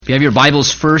you have your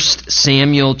Bibles, 1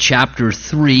 Samuel chapter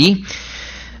 3,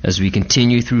 as we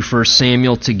continue through 1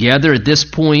 Samuel together. At this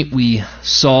point, we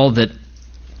saw that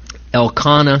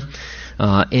Elkanah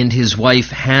and his wife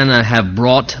Hannah have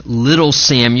brought little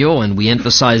Samuel, and we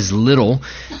emphasize little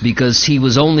because he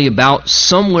was only about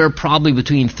somewhere probably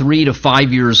between 3 to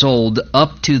 5 years old,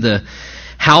 up to the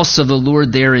house of the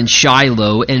Lord there in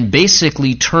Shiloh, and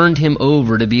basically turned him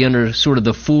over to be under sort of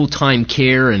the full-time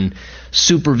care and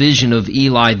supervision of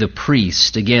Eli the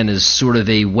priest, again as sort of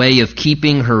a way of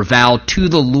keeping her vow to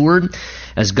the Lord.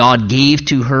 As God gave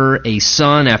to her a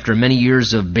son after many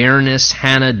years of barrenness,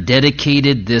 Hannah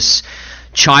dedicated this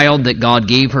child that God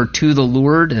gave her to the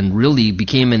Lord, and really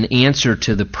became an answer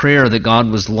to the prayer that God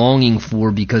was longing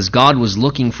for, because God was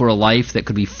looking for a life that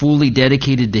could be fully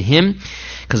dedicated to Him,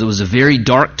 because it was a very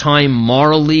dark time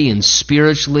morally and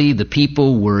spiritually. The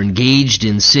people were engaged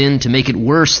in sin. To make it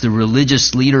worse, the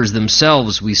religious leaders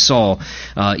themselves, we saw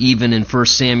even in 1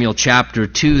 Samuel chapter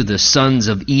 2, the sons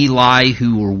of Eli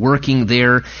who were working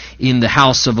there in the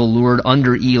house of the Lord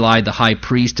under Eli the high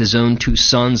priest, his own two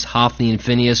sons, Hophni and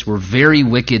Phinehas, were very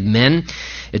wicked men.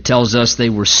 It tells us they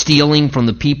were stealing from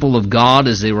the people of God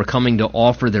as they were coming to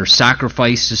offer their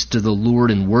sacrifices to the Lord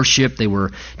in worship. They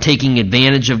were taking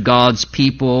advantage of God's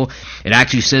people. It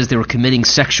actually says they were committing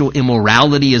sexual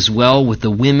immorality as well with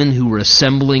the women who were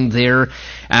assembling there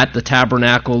at the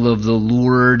tabernacle of the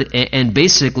Lord. And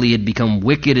basically had become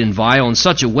wicked and vile in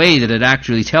such a way that it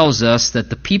actually tells us that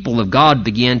the people of God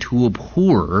began to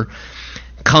abhor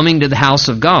coming to the house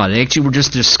of God. They actually were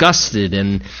just disgusted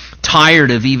and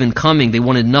tired of even coming. They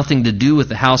wanted nothing to do with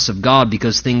the house of God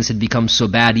because things had become so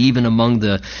bad even among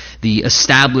the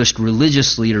established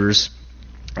religious leaders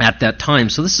at that time.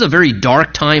 So this is a very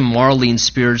dark time morally and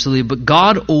spiritually, but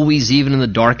God always, even in the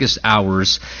darkest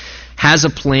hours, has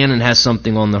a plan and has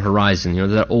something on the horizon. You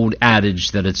know, that old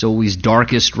adage that it's always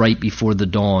darkest right before the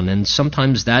dawn, and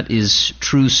sometimes that is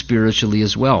true spiritually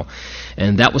as well.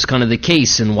 And that was kind of the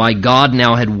case, and why God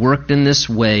now had worked in this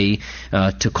way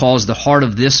to cause the heart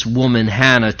of this woman,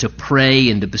 Hannah, to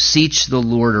pray and to beseech the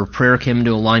Lord. Her prayer came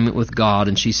into alignment with God,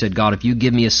 and she said, God, if you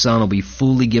give me a son, I'll be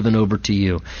fully given over to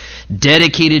you,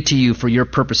 dedicated to you for your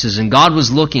purposes. And God was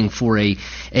looking for a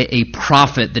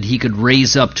prophet that He could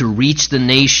raise up to reach the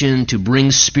nation, to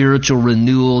bring spiritual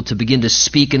renewal, to begin to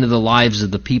speak into the lives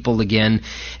of the people again.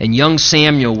 And young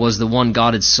Samuel was the one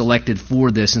God had selected for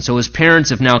this. And so his parents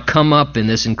have now come up in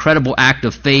this incredible act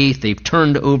of faith. They've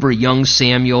turned over young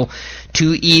Samuel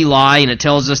to Eli, and it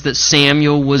tells us that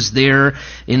Samuel was there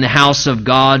in the house of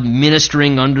God,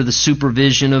 ministering under the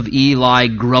supervision of Eli,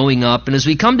 growing up. And as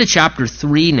we come to chapter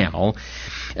 3 now,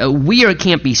 we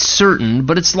can't be certain,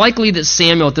 but it's likely that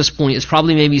Samuel at this point is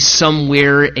probably maybe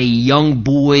somewhere a young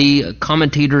boy.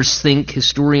 Commentators think,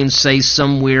 historians say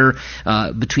somewhere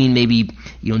between maybe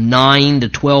 9 to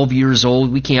 12 years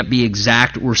old. We can't be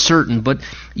exact or certain, but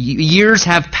years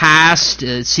have passed.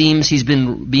 It seems he's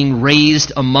been being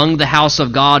raised among the house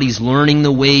of God. He's learning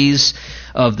the ways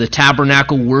of the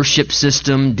tabernacle worship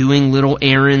system, doing little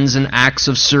errands and acts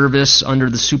of service under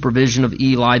the supervision of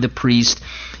Eli the priest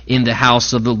in the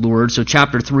house of the Lord. So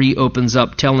chapter 3 opens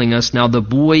up telling us, now the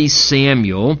boy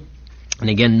Samuel, and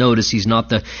again notice he's not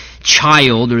the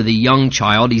child or the young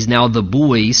child, he's now the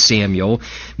boy Samuel,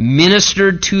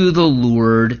 ministered to the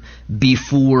Lord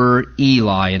before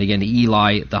Eli. And again,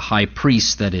 Eli the high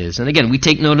priest, that is. And again, we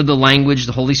take note of the language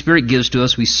the Holy Spirit gives to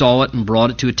us. We saw it and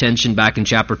brought it to attention back in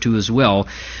chapter 2 as well.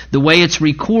 The way it's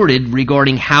recorded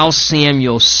regarding how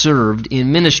Samuel served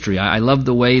in ministry. I love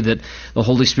the way that the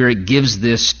Holy Spirit gives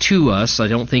this to us. I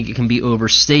don't think it can be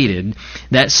overstated.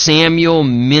 That Samuel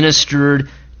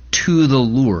ministered to the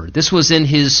Lord. This was in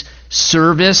his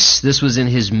service. This was in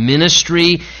his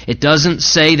ministry. It doesn't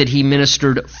say that he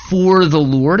ministered for the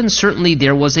Lord, and certainly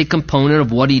there was a component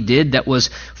of what he did that was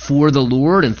for the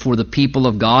Lord and for the people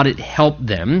of God. It helped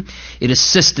them. It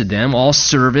assisted them. All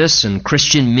service and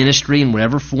Christian ministry in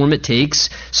whatever form it takes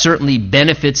certainly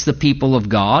benefits the people of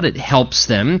God. It helps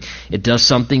them. It does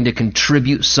something to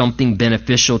contribute something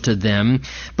beneficial to them.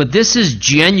 But this is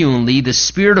genuinely the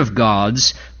Spirit of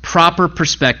God's proper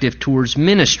perspective towards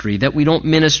ministry, that we don't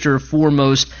minister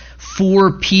foremost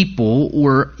for people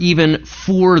or even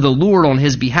for the Lord on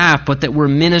His behalf, but that we're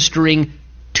ministering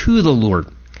to the Lord.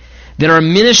 That our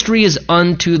ministry is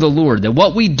unto the Lord. That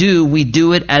what we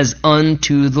do it as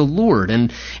unto the Lord.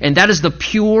 And that is the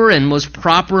pure and most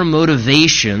proper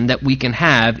motivation that we can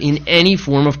have in any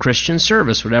form of Christian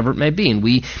service, whatever it may be. And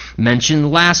we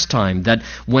mentioned last time that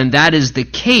when that is the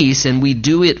case and we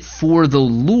do it for the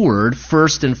Lord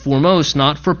first and foremost,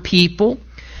 not for people,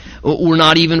 or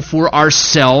not even for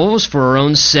ourselves, for our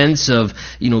own sense of,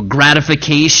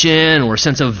 gratification or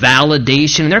sense of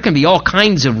validation. And there can be all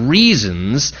kinds of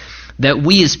reasons that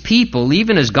we as people,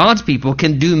 even as God's people,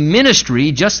 can do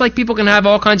ministry, just like people can have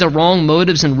all kinds of wrong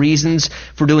motives and reasons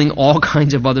for doing all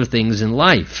kinds of other things in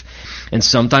life. And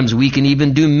sometimes we can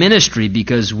even do ministry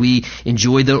because we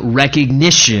enjoy the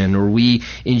recognition, or we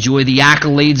enjoy the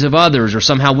accolades of others, or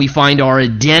somehow we find our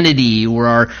identity or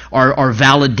our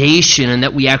validation in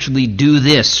that we actually do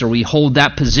this, or we hold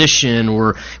that position,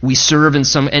 or we serve in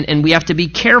some... And we have to be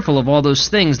careful of all those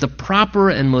things. The proper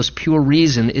and most pure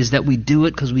reason is that we do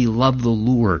it because we love the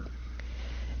Lord.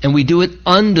 And we do it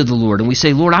unto the Lord. And we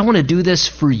say, Lord, I want to do this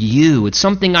for you. It's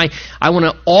something I want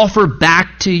to offer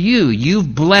back to you.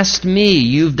 You've blessed me.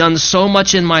 You've done so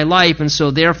much in my life. And so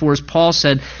therefore, as Paul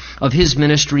said of his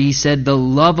ministry, he said, the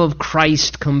love of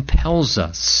Christ compels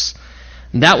us.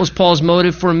 And that was Paul's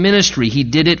motive for ministry. He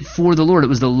did it for the Lord. It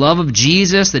was the love of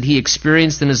Jesus that he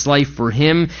experienced in his life for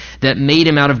him that made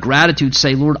him out of gratitude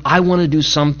say, Lord, I want to do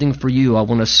something for you. I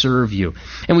want to serve you.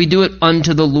 And we do it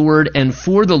unto the Lord and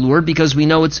for the Lord because we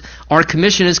know our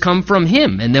commission has come from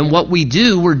him. And then what we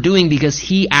do, we're doing because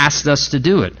he asked us to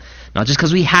do it. Not just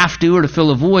because we have to or to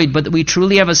fill a void, but that we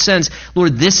truly have a sense,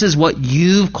 Lord, this is what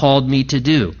you've called me to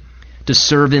do. To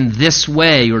serve in this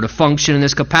way or to function in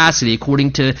this capacity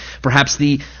according to perhaps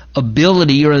the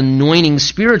ability or anointing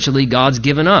spiritually God's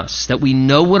given us. That we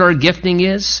know what our gifting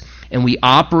is and we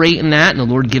operate in that, and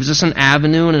the Lord gives us an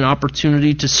avenue and an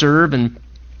opportunity to serve. And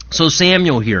so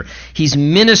Samuel here, he's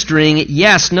ministering,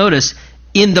 yes, notice,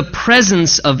 in the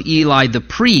presence of Eli the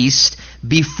priest,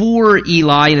 before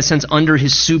Eli, in a sense, under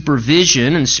his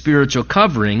supervision and spiritual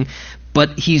covering,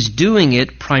 but he's doing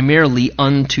it primarily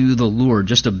unto the Lord.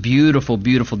 Just a beautiful,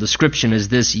 beautiful description as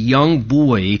this young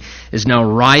boy is now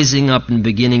rising up and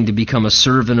beginning to become a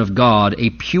servant of God, a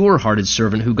pure-hearted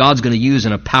servant who God's going to use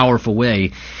in a powerful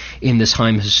way in this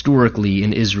time historically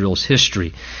in Israel's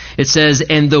history. It says,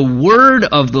 and the word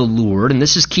of the Lord, and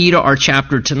this is key to our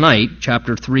chapter tonight,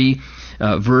 chapter 3,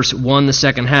 verse 1, the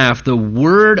second half, the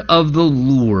word of the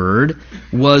Lord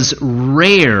was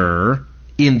rare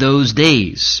in those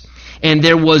days. And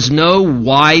there was no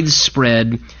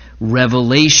widespread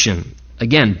revelation.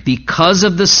 Again, because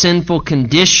of the sinful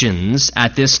conditions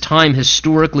at this time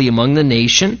historically among the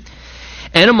nation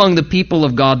and among the people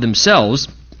of God themselves,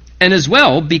 and as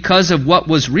well because of what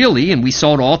was really, and we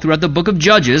saw it all throughout the book of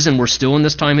Judges, and we're still in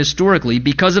this time historically,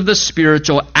 because of the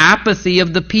spiritual apathy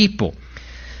of the people.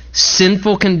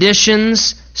 Sinful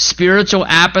conditions, spiritual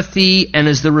apathy, and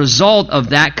as the result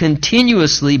of that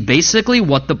continuously, basically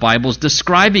what the Bible's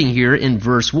describing here in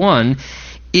verse 1,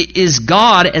 is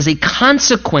God, as a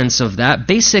consequence of that,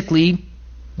 basically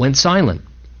went silent.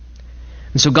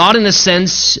 And so God, in a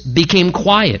sense, became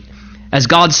quiet. As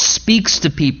God speaks to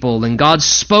people, and God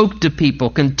spoke to people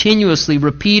continuously,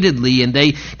 repeatedly, and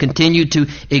they continued to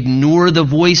ignore the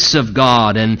voice of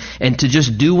God and to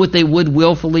just do what they would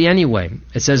willfully anyway.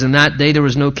 It says, in that day there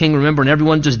was no king, remember, and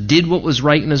everyone just did what was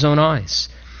right in his own eyes.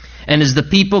 And as the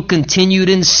people continued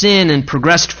in sin and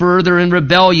progressed further in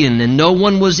rebellion, and no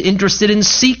one was interested in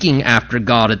seeking after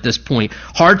God at this point,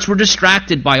 hearts were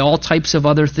distracted by all types of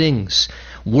other things.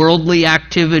 Worldly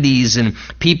activities, and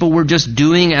people were just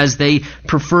doing as they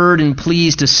preferred and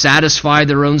pleased to satisfy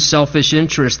their own selfish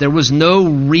interests. There was no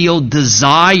real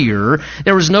desire,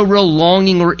 there was no real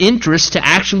longing or interest to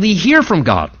actually hear from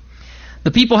God.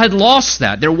 The people had lost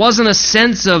that. There wasn't a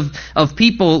sense of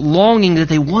people longing that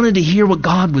they wanted to hear what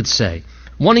God would say,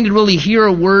 wanting to really hear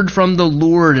a word from the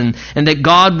Lord, and that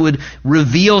God would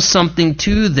reveal something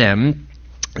to them.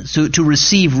 So to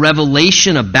receive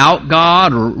revelation about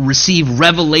God or receive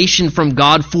revelation from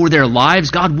God for their lives.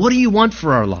 God, what do you want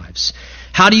for our lives?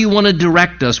 How do you want to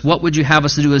direct us? What would you have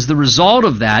us to do? As the result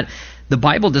of that, the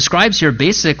Bible describes here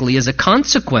basically as a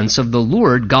consequence of the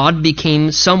Lord, God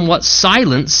became somewhat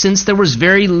silent since there was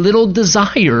very little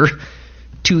desire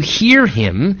to hear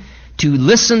him, to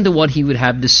listen to what he would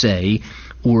have to say,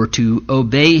 or to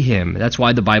obey him. That's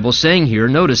why the Bible's saying here,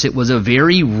 notice it was a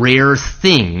very rare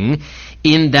thing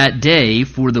in that day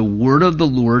for the word of the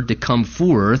Lord to come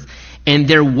forth, and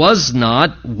there was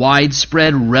not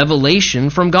widespread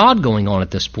revelation from God going on at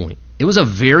this point. It was a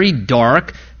very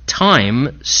dark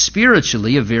time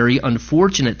spiritually, a very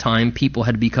unfortunate time. People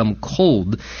had become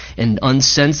cold and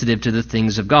unsensitive to the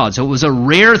things of God. So it was a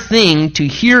rare thing to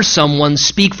hear someone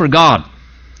speak for God.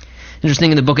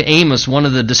 Interesting, in the book of Amos, one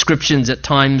of the descriptions at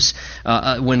times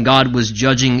when God was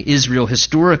judging Israel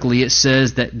historically, it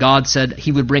says that God said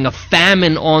he would bring a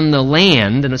famine on the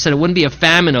land, and it said it wouldn't be a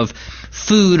famine of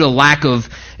food, a lack of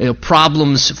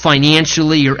problems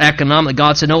financially or economically.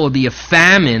 God said, no, it would be a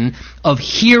famine of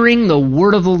hearing the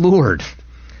word of the Lord.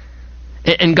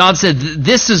 And God said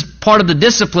this is part of the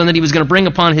discipline that he was going to bring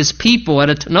upon his people.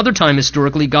 At another time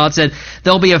historically, God said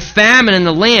there'll be a famine in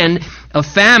the land, a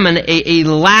famine, a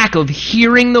lack of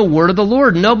hearing the word of the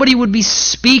Lord. Nobody would be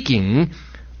speaking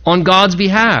on God's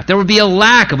behalf. There would be a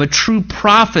lack of a true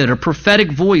prophet or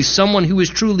prophetic voice, someone who is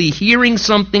truly hearing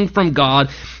something from God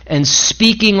and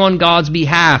speaking on God's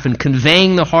behalf and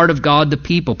conveying the heart of God to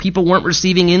people. People weren't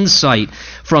receiving insight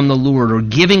from the Lord or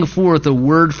giving forth a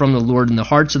word from the Lord, and the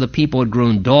hearts of the people had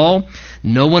grown dull.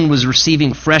 No one was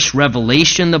receiving fresh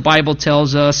revelation, the Bible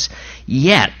tells us.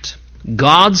 Yet,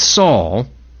 God saw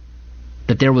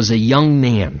that there was a young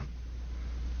man,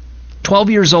 12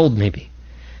 years old maybe.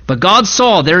 But God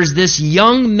saw there's this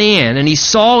young man, and he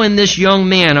saw in this young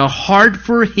man a heart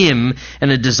for him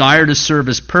and a desire to serve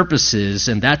his purposes,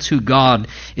 and that's who God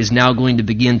is now going to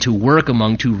begin to work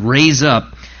among, to raise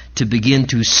up, to begin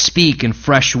to speak in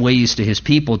fresh ways to his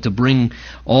people, to bring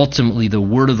ultimately the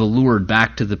word of the Lord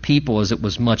back to the people as it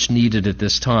was much needed at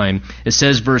this time. It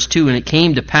says, verse 2, and it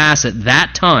came to pass at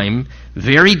that time,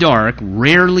 very dark,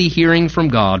 rarely hearing from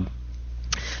God,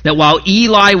 that while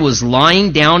Eli was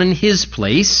lying down in his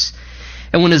place,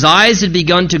 and when his eyes had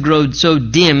begun to grow so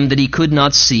dim that he could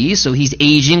not see, so he's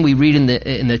aging. We read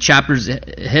in the chapters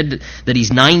ahead that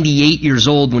he's 98 years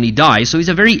old when he dies. So he's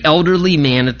a very elderly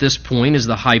man at this point as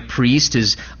the high priest.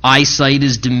 His eyesight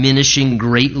is diminishing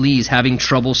greatly. He's having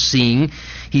trouble seeing.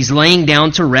 He's laying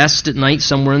down to rest at night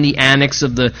somewhere in the annex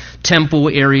of the temple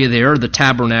area there, the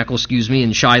tabernacle,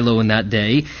 in Shiloh in that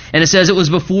day. And it says it was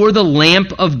before the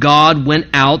lamp of God went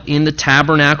out in the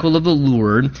tabernacle of the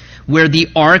Lord, where the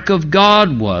ark of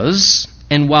God was,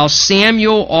 and while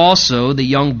Samuel also, the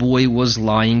young boy, was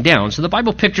lying down. So the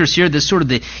Bible pictures here this sort of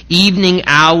the evening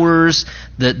hours,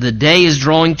 the day is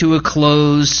drawing to a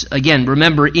close. Again,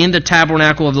 remember, in the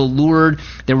tabernacle of the Lord,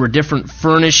 there were different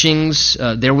furnishings.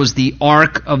 There was the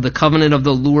Ark of the Covenant of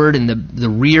the Lord in the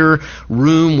rear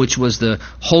room, which was the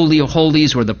Holy of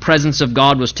Holies, where the presence of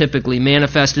God was typically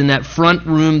manifest. In that front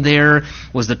room there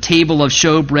was the table of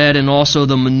showbread and also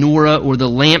the menorah, or the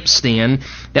lampstand,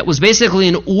 that was basically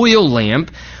an oil lamp,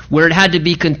 where it had to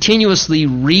be continuously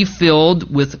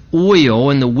refilled with oil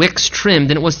and the wicks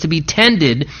trimmed, and it was to be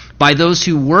tended by those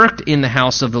who worked in the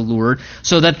house of the Lord,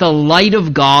 so that the light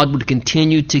of God would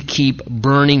continue to keep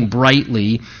burning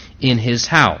brightly in his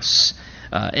house.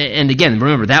 And again,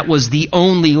 remember, that was the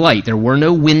only light. There were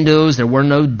no windows, there were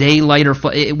no daylight,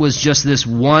 it was just this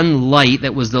one light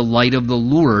that was the light of the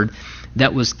Lord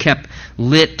that was kept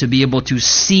lit to be able to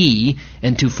see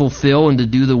and to fulfill and to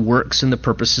do the works and the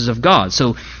purposes of God.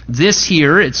 So this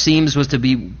here, it seems, was to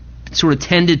be sort of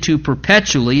tended to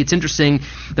perpetually. It's interesting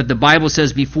that the Bible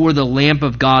says before the lamp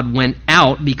of God went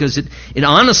out, because it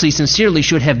honestly, sincerely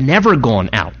should have never gone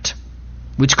out,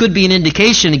 which could be an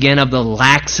indication again of the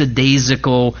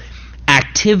lackadaisical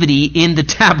activity in the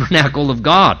tabernacle of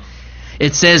God.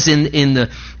 It says in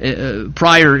the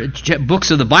prior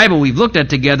books of the Bible we've looked at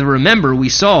together, remember, we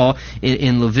saw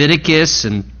in Leviticus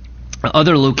and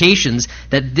other locations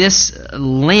that this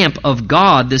lamp of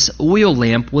God, this oil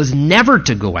lamp, was never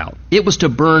to go out. It was to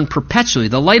burn perpetually.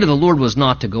 The light of the Lord was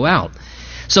not to go out.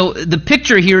 So the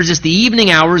picture here is just the evening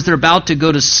hours, they're about to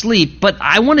go to sleep. But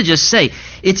I want to just say,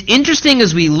 it's interesting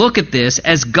as we look at this,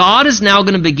 as God is now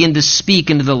going to begin to speak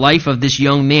into the life of this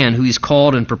young man who he's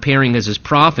called and preparing as his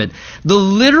prophet. The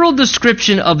literal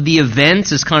description of the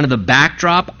events is kind of the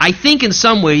backdrop. I think in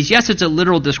some ways, yes, it's a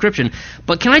literal description,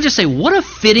 but can I just say, what a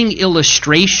fitting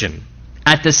illustration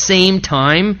at the same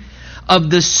time of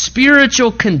the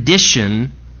spiritual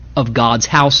condition of God's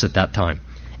house at that time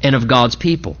and of God's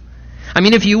people. I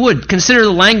mean, if you would, consider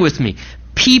the language with me.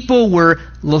 People were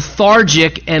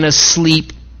lethargic and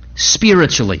asleep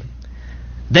spiritually.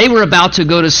 They were about to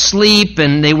go to sleep,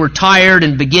 and they were tired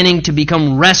and beginning to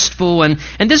become restful. And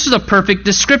this was a perfect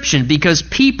description, because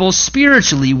people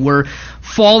spiritually were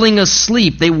falling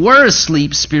asleep. They were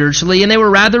asleep spiritually, and they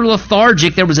were rather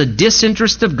lethargic. There was a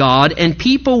disinterest of God, and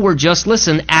people were just,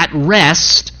 at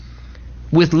rest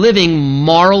with living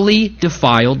morally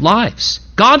defiled lives.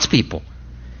 God's people.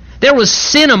 There was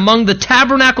sin among the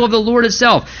tabernacle of the Lord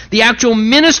itself. The actual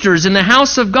ministers in the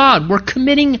house of God were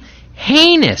committing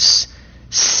heinous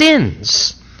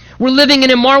sins. We're living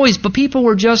in immoral ways, but people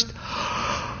were just,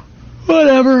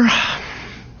 whatever.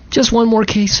 Just one more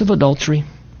case of adultery.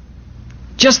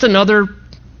 Just another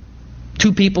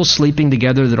Two people sleeping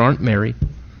together that aren't married.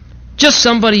 Just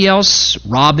somebody else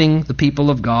robbing the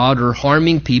people of God or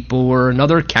harming people, or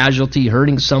another casualty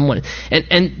hurting someone.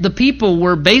 And the people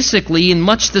were basically in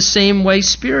much the same way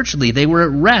spiritually. They were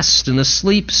at rest and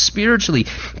asleep spiritually.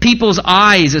 People's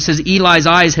eyes, it says Eli's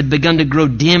eyes had begun to grow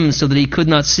dim so that he could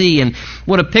not see. And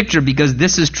what a picture, because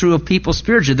this is true of people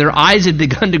spiritually. Their eyes had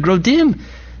begun to grow dim.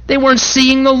 They weren't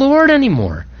seeing the Lord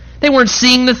anymore. They weren't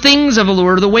seeing the things of the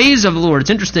Lord, or the ways of the Lord. It's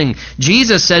interesting.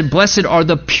 Jesus said, "Blessed are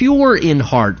the pure in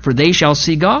heart, for they shall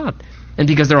see God." And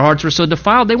because their hearts were so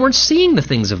defiled, they weren't seeing the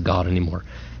things of God anymore.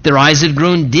 Their eyes had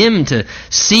grown dim to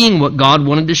seeing what God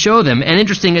wanted to show them. And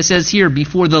interesting, it says here,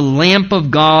 before the lamp of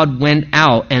God went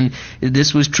out. And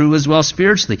this was true as well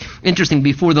spiritually. Interesting,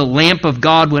 before the lamp of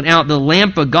God went out, the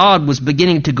lamp of God was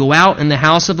beginning to go out in the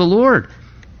house of the Lord.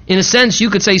 In a sense, you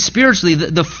could say spiritually,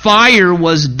 the fire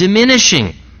was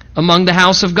diminishing among the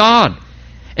house of God.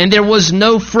 And there was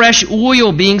no fresh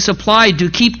oil being supplied to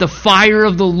keep the fire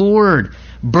of the Lord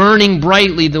burning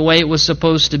brightly the way it was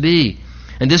supposed to be.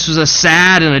 And this was a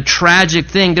sad and a tragic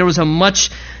thing. There was a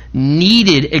much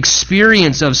needed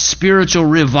experience of spiritual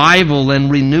revival and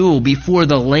renewal before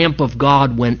the lamp of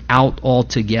God went out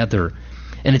altogether.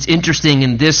 And it's interesting,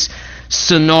 in this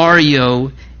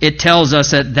scenario, it tells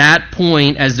us at that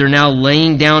point, as they're now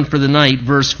laying down for the night,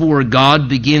 verse 4, God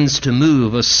begins to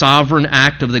move, a sovereign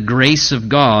act of the grace of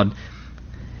God.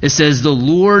 It says, "The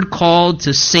Lord called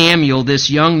to Samuel, this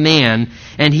young man,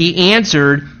 and he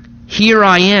answered, 'Here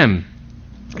I am.'"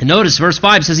 And notice verse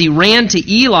 5 says, "He ran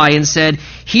to Eli and said,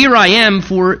 'Here I am,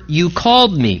 for you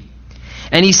called me.'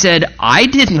 And he said, 'I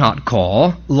did not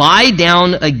call. Lie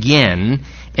down again.'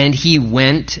 And he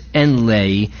went and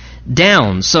lay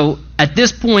down." So at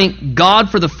this point, God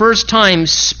for the first time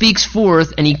speaks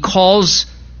forth, and he calls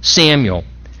Samuel.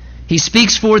 He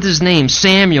speaks forth his name,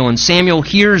 Samuel, and Samuel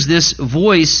hears this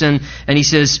voice, and he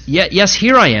says, "Yes,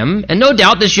 here I am." And no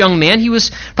doubt this young man, he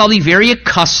was probably very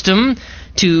accustomed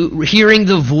to hearing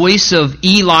the voice of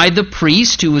Eli the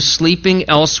priest, who was sleeping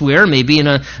elsewhere, maybe in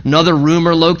another room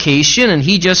or location, and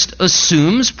he just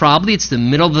assumes, probably it's the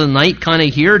middle of the night kind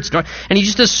of here, it's dark, and he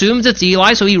just assumes it's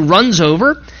Eli, so he runs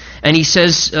over, and he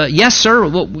says, "Yes, sir,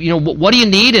 what do you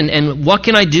need, and what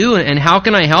can I do, and how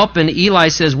can I help?" And Eli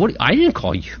says, "I didn't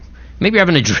call you. Maybe you're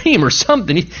having a dream or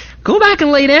something. Go back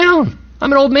and lay down.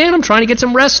 I'm an old man. I'm trying to get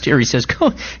some rest here." He says,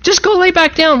 just go lay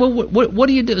back down. What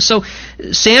do you do?" So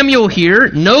Samuel here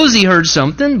knows he heard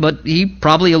something, but he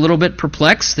probably a little bit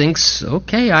perplexed, thinks,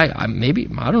 okay, I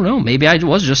don't know. Maybe I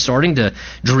was just starting to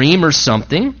dream or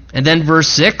something. And then verse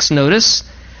 6, notice,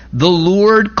 "The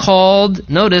Lord called,"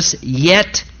 notice,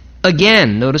 "yet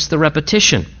again." Notice the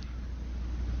repetition.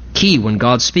 Key, when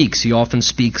God speaks, he often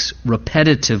speaks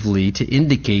repetitively to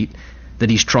indicate that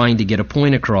he's trying to get a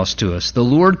point across to us. "The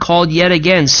Lord called yet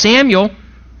again, 'Samuel.'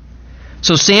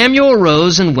 So Samuel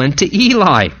arose and went to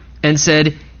Eli and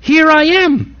said, 'Here I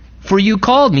am, for you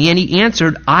called me.' And he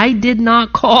answered, 'I did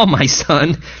not call, my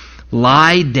son.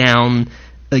 Lie down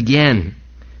again.'"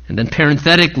 And then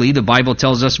parenthetically, the Bible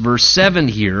tells us, verse 7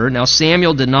 here, "Now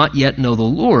Samuel did not yet know the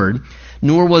Lord,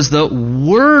 nor was the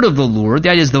word of the Lord,"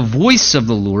 that is the voice of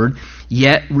the Lord,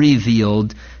 "yet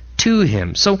revealed to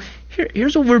him." So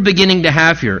here's what we're beginning to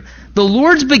have here. The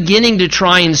Lord's beginning to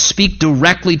try and speak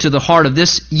directly to the heart of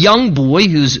this young boy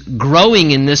who's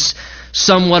growing in this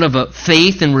somewhat of a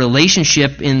faith and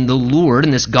relationship in the Lord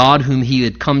and this God whom he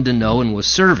had come to know and was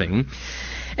serving.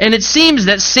 And it seems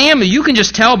that Samuel, you can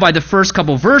just tell by the first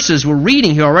couple verses we're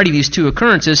reading here already, these two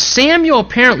occurrences, Samuel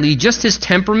apparently, just his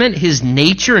temperament, his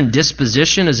nature and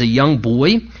disposition as a young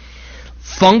boy,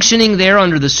 functioning there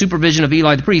under the supervision of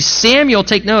Eli the priest, Samuel,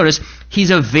 take notice,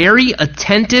 he's a very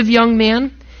attentive young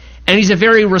man, and he's a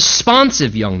very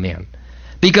responsive young man.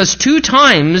 Because 2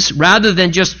 times, rather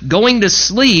than just going to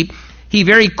sleep, he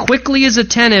very quickly is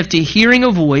attentive to hearing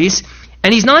a voice,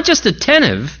 and he's not just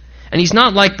attentive, and he's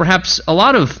not like perhaps a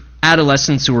lot of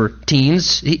adolescents or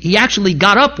teens. He actually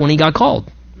got up when he got called.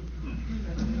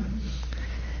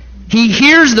 He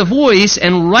hears the voice,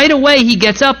 and right away he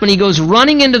gets up and he goes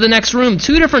running into the next room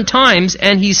 2 different times,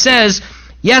 and he says,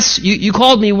 "Yes, you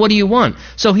called me, what do you want?"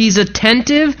 So he's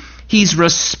attentive, he's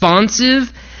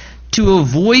responsive to a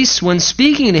voice when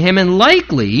speaking to him, and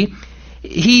likely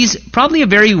he's probably a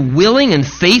very willing and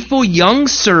faithful young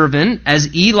servant,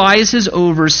 as Eli is his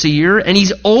overseer, and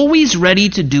he's always ready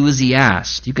to do as he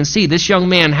asked. You can see this young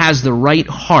man has the right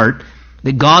heart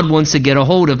that God wants to get a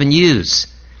hold of and use.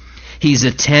 He's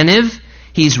attentive,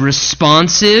 he's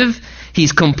responsive,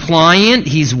 He's compliant,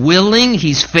 he's willing,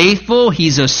 he's faithful,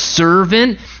 he's a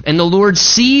servant, and the Lord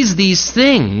sees these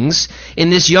things in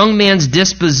this young man's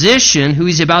disposition who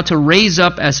he's about to raise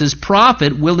up as his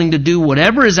prophet, willing to do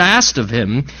whatever is asked of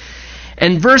him.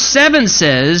 And verse 7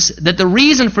 says that the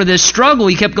reason for this struggle,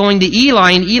 he kept going to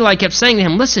Eli, and Eli kept saying to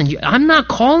him, listen, I'm not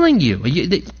calling you.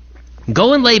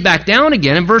 Go and lay back down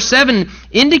again. And verse 7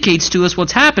 indicates to us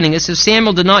what's happening. It says,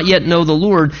 Samuel did not yet know the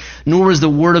Lord, nor was the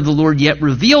word of the Lord yet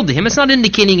revealed to him. It's not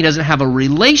indicating he doesn't have a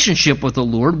relationship with the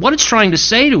Lord. What it's trying to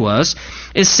say to us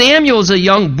is Samuel, as a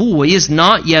young boy, is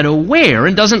not yet aware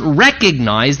and doesn't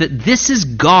recognize that this is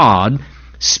God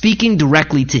speaking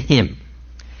directly to him.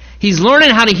 He's learning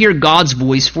how to hear God's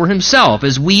voice for himself,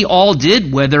 as we all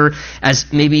did, whether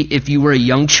as maybe if you were a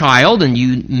young child and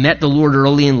you met the Lord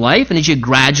early in life, and as you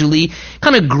gradually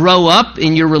kind of grow up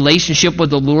in your relationship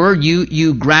with the Lord,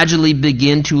 you gradually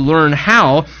begin to learn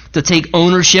how to take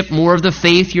ownership more of the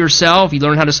faith yourself. You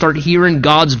learn how to start hearing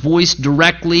God's voice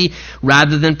directly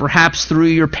rather than perhaps through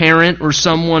your parent or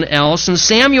someone else. And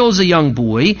Samuel is a young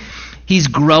boy. He's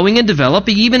growing and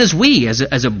developing, even as we,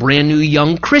 as a brand new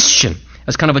young Christian,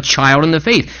 as kind of a child in the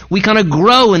faith. We kind of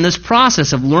grow in this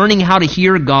process of learning how to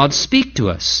hear God speak to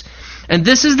us. And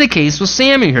this is the case with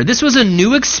Samuel here. This was a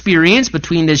new experience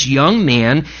between this young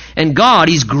man and God.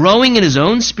 He's growing in his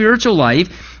own spiritual life,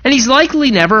 and he's likely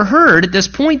never heard, at this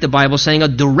point, the Bible saying, a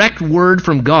direct word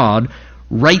from God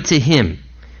right to him.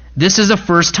 This is the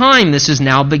first time this is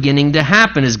now beginning to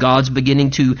happen, as God's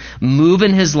beginning to move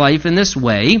in his life in this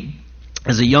way.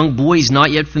 As a young boy, he's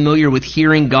not yet familiar with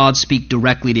hearing God speak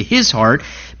directly to his heart,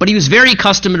 but he was very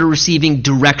accustomed to receiving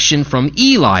direction from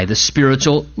Eli, the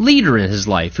spiritual leader in his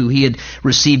life, who he had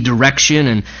received direction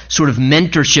and sort of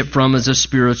mentorship from as a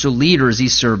spiritual leader as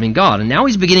he's serving God. And now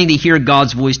he's beginning to hear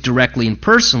God's voice directly and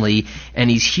personally, and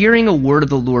he's hearing a word of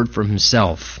the Lord from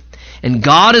himself. And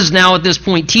God is now at this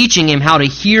point teaching him how to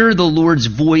hear the Lord's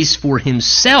voice for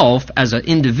himself as an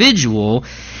individual,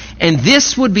 and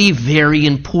this would be very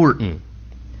important,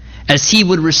 as he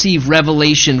would receive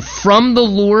revelation from the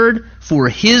Lord for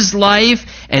his life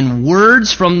and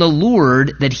words from the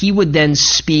Lord that he would then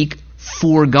speak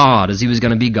for God, as he was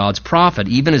going to be God's prophet,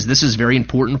 even as this is very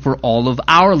important for all of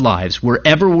our lives,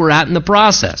 wherever we're at in the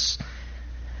process.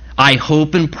 I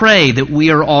hope and pray that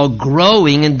we are all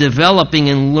growing and developing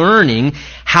and learning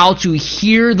how to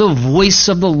hear the voice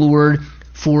of the Lord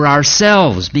for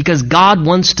ourselves, because God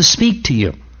wants to speak to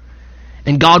you.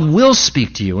 And God will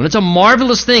speak to you. And it's a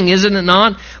marvelous thing, isn't it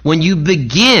not, when you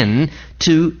begin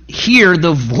to hear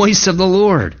the voice of the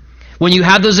Lord. When you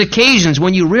have those occasions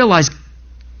when you realize,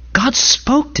 God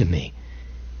spoke to me.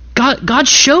 God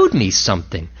showed me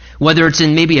something. Whether it's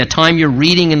in maybe a time you're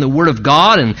reading in the Word of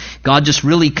God and God just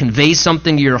really conveys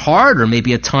something to your heart, or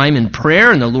maybe a time in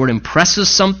prayer and the Lord impresses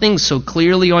something so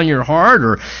clearly on your heart,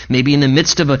 or maybe in the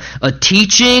midst of a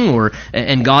teaching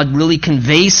and God really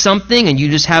conveys something and you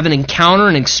just have an encounter,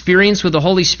 an experience with the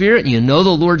Holy Spirit, and you know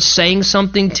the Lord's saying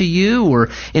something to you, or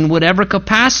in whatever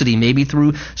capacity, maybe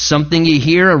through something you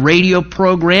hear, a radio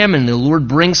program, and the Lord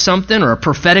brings something, or a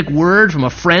prophetic word from a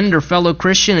friend or fellow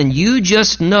Christian, and you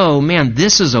just know, man,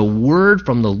 this is a word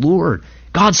from the Lord.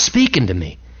 God's speaking to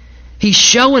me. He's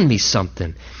showing me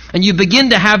something. And you begin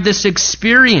to have this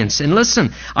experience. And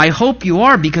listen, I hope you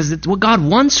are, because it's what God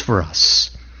wants for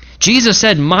us. Jesus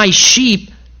said, my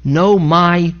sheep know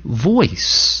my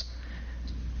voice.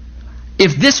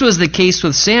 If this was the case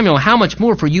with Samuel, how much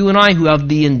more for you and I, who have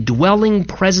the indwelling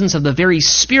presence of the very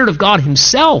Spirit of God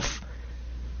himself,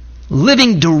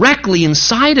 living directly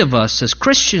inside of us as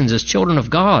Christians, as children of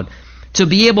God, to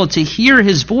be able to hear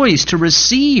his voice, to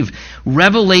receive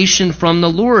revelation from the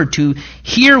Lord, to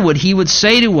hear what he would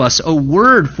say to us, a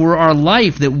word for our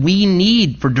life that we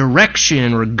need for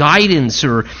direction or guidance,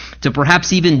 or to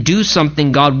perhaps even do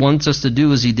something God wants us to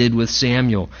do, as he did with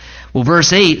Samuel. Well,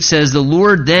 verse 8 says, the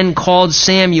Lord then called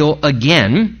Samuel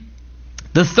again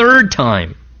the third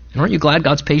time. And aren't you glad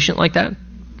God's patient like that?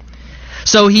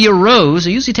 So he arose.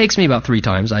 It usually takes me about 3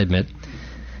 times, I admit.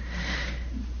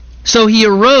 So he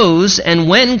arose and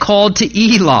went and called to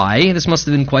Eli. This must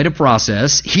have been quite a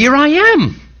process. Here I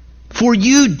am, for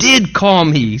you did call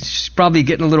me. She's probably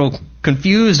getting a little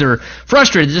confused or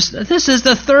frustrated. This is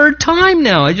the third time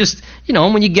now.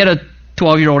 When you get a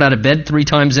 12-year-old out of bed 3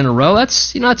 times in a row,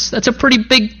 that's a pretty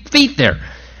big feat there.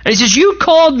 And he says, you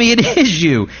called me, it is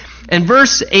you. And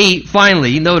verse 8,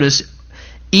 finally, notice,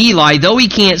 Eli, though he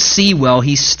can't see well,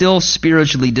 he's still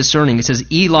spiritually discerning. It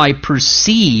says, Eli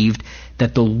perceived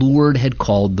that the Lord had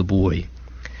called the boy.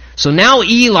 So now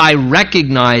Eli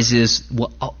recognizes,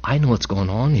 I know what's going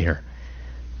on here.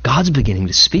 God's beginning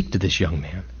to speak to this young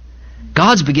man.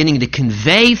 God's beginning to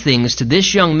convey things to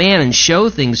this young man and show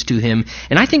things to him.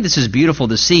 And I think this is beautiful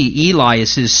to see. Eli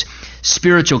is his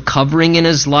spiritual covering in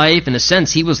his life. In a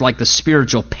sense, he was like the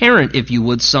spiritual parent, if you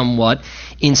would, somewhat,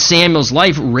 in Samuel's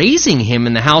life, raising him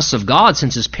in the house of God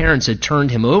since his parents had turned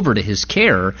him over to his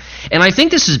care. And I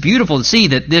think this is beautiful to see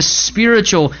that this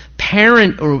spiritual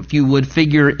parent, or if you would,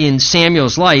 figure in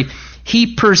Samuel's life,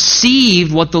 he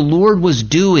perceived what the Lord was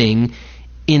doing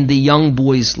in the young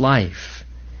boy's life.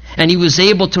 And he was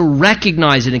able to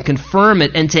recognize it and confirm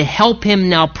it and to help him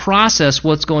now process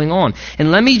what's going on.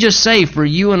 And let me just say, for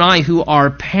you and I who are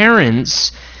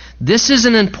parents, this is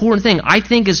an important thing. I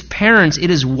think as parents, it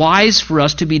is wise for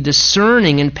us to be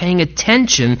discerning and paying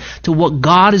attention to what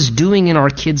God is doing in our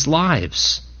kids'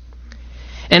 lives.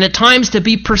 And at times to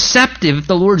be perceptive if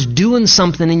the Lord's doing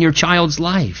something in your child's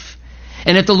life.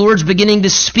 And if the Lord's beginning to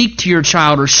speak to your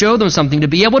child or show them something, to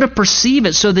be able to perceive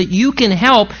it so that you can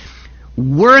help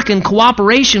work in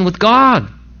cooperation with God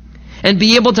and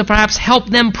be able to perhaps help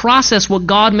them process what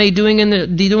God may be doing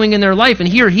in their life. And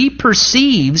here he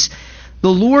perceives the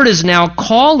Lord is now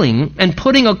calling and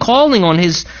putting a calling on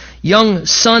his young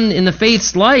son in the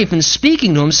faith's life and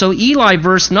speaking to him. So Eli,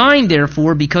 verse 9,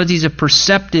 therefore, because he's a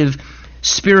perceptive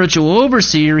spiritual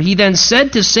overseer, he then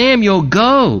said to Samuel,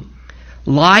 "Go,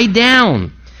 lie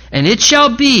down. And it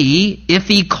shall be, if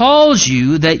he calls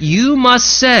you, that you must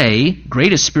say,"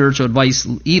 greatest spiritual advice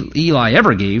Eli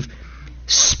ever gave,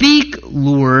 "Speak,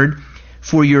 Lord,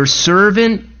 for your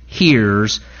servant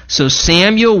hears." So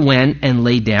Samuel went and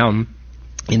lay down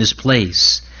in his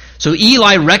place. So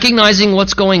Eli, recognizing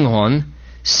what's going on,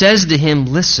 says to him,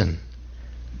 "Listen,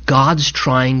 God's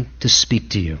trying to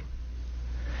speak to you.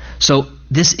 So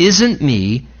this isn't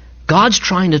me. God's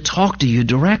trying to talk to you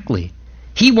directly.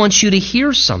 He wants you to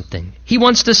hear something. He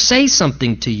wants to say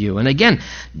something to you." And again,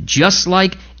 just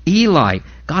like Eli,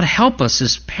 God help us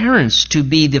as parents to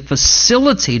be the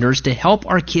facilitators to help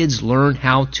our kids learn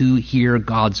how to hear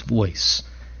God's voice.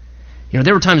 You know,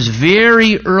 there were times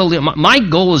very early, my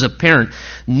goal as a parent,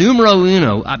 numero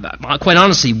uno, quite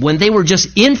honestly, when they were just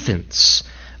infants,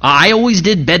 I always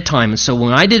did bedtime. And so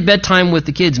when I did bedtime with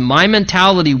the kids, my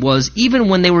mentality was, even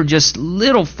when they were just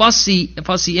little fussy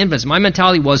infants, my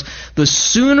mentality was, the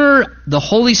sooner the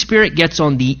Holy Spirit gets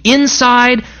on the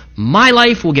inside, my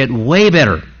life will get way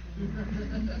better.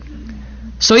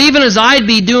 So even as I'd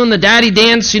be doing the daddy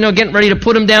dance, getting ready to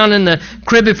put them down in the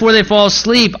crib before they fall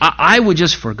asleep, I would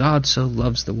just, "For God so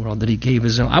loves the world that he gave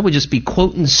his own," I would just be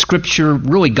quoting scripture,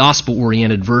 really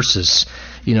gospel-oriented verses.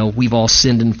 We've all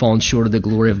sinned and fallen short of the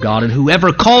glory of God, and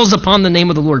whoever calls upon the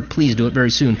name of the Lord, please do it very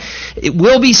soon, it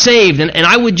will be saved. And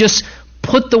I would just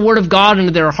put the Word of God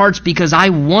into their hearts because I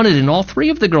wanted, and all three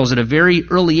of the girls at a very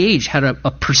early age had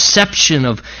a perception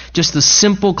of just the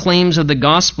simple claims of the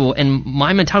gospel. And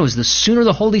my mentality was, the sooner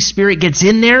the Holy Spirit gets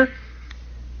in there,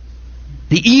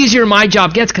 the easier my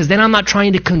job gets, because then I'm not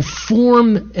trying to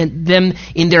conform them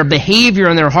in their behavior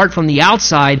and their heart from the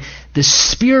outside. The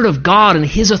Spirit of God and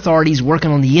His authority is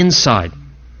working on the inside.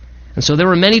 And so there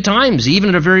were many times, even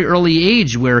at a very early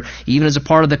age, where even as a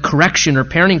part of the correction or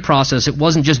parenting process, it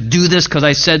wasn't just do this because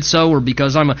I said so, or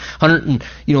because I'm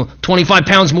 125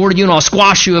 pounds more than you and I'll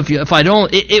squash you if I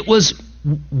don't. It was,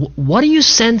 what do you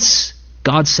sense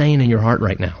God saying in your heart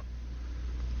right now?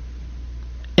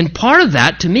 And part of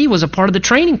that, to me, was a part of the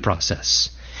training process.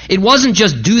 It wasn't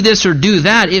just do this or do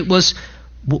that. It was,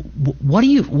 what do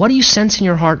you sense in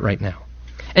your heart right now?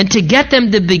 And to get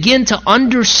them to begin to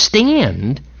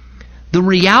understand the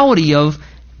reality of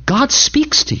God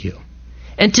speaks to you.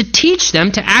 And to teach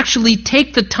them to actually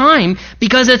take the time,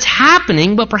 because it's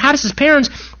happening, but perhaps as parents,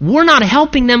 we're not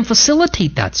helping them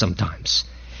facilitate that sometimes.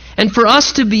 And for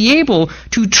us to be able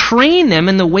to train them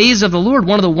in the ways of the Lord,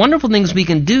 one of the wonderful things we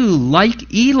can do,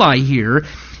 like Eli here,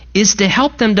 is to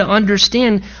help them to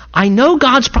understand, I know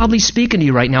God's probably speaking to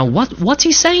you right now. What's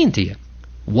He saying to you?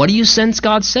 What do you sense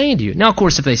God's saying to you? Now, of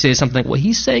course, if they say something like, well,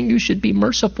 He's saying you should be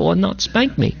merciful and not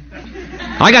spank me.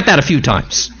 I got that a few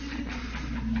times.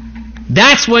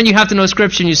 That's when you have to know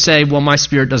Scripture and you say, well, my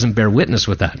spirit doesn't bear witness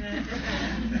with that.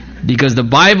 Because the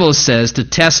Bible says to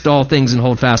test all things and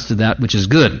hold fast to that which is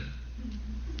good.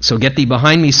 So get thee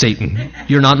behind me, Satan.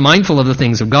 You're not mindful of the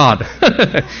things of God.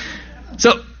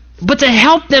 But to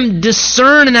help them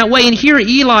discern in that way, and here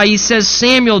Eli, he says,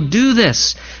 Samuel, do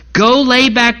this. Go lay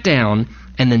back down,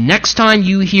 and the next time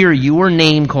you hear your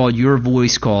name called, your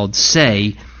voice called,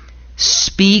 say,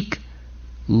 speak,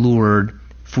 Lord,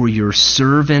 for your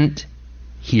servant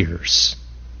hears.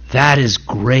 That is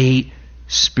great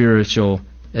spiritual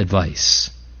advice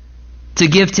to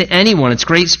give to anyone. It's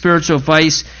great spiritual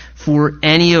advice for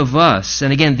any of us.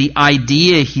 And again, the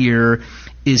idea here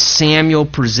is Samuel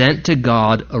present to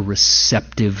God a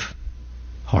receptive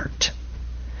heart.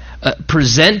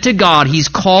 Present to God. He's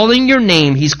calling your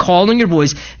name. He's calling your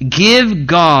voice. Give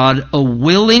God a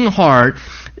willing heart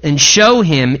and show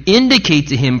Him, indicate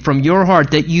to Him from your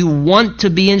heart that you want to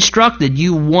be instructed.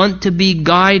 You want to be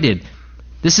guided.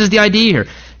 This is the idea here.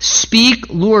 Speak,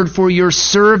 Lord, for your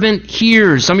servant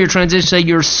hears. Some of your translations say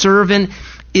your servant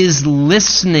is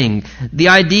listening. The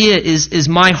idea is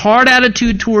my heart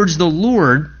attitude towards the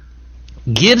Lord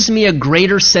gives me a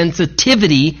greater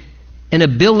sensitivity and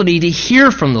ability to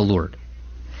hear from the Lord.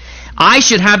 I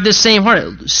should have this same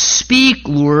heart. Speak,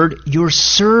 Lord, your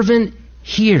servant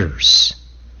hears.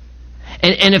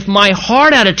 And if my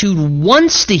heart attitude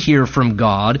wants to hear from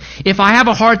God, if I have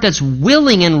a heart that's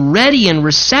willing and ready and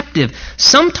receptive,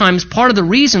 sometimes part of the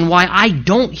reason why I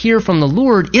don't hear from the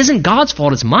Lord isn't God's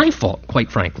fault, it's my fault,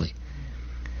 quite frankly.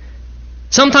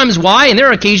 Sometimes why? And there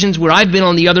are occasions where I've been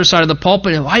on the other side of the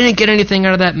pulpit and I didn't get anything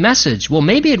out of that message. Well,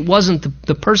 maybe it wasn't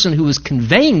the person who was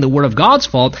conveying the Word of God's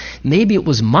fault. Maybe it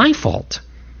was my fault.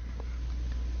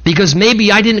 Because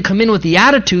maybe I didn't come in with the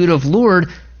attitude of, Lord,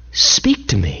 speak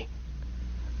to me.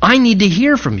 I need to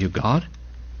hear from you, God.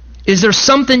 Is there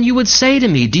something you would say to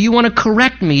me? Do you want to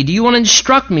correct me? Do you want to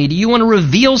instruct me? Do you want to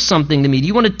reveal something to me? Do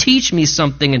you want to teach me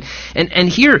something? And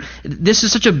here, this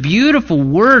is such a beautiful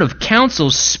word of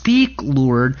counsel. Speak,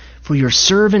 Lord, for your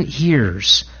servant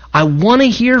hears. I want to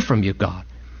hear from you, God.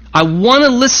 I want to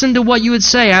listen to what you would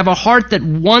say. I have a heart that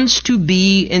wants to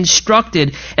be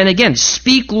instructed. And again,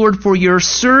 speak, Lord, for your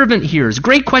servant hears.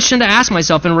 Great question to ask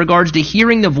myself in regards to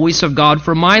hearing the voice of God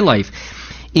for my life.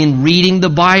 In reading the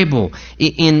Bible,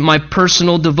 in my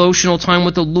personal devotional time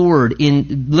with the Lord,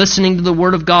 in listening to the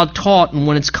Word of God taught and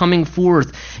when it's coming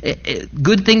forth.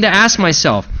 Good thing to ask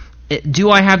myself, do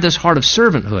I have this heart of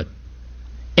servanthood?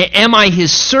 Am I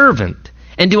His servant?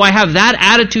 And do I have that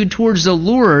attitude towards the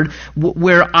Lord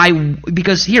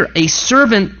because here, a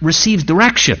servant receives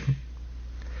direction.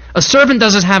 A servant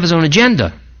doesn't have his own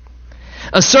agenda.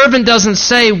 A servant doesn't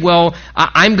say, well,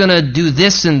 I'm going to do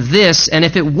this and this, and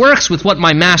if it works with what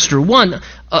my master wants,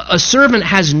 a servant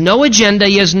has no agenda,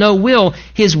 he has no will.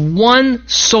 His one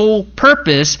sole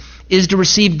purpose is to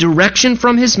receive direction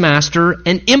from his master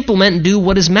and implement and do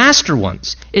what his master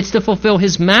wants. It's to fulfill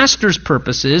his master's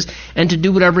purposes and to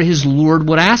do whatever his Lord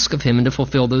would ask of him and to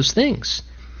fulfill those things.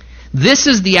 This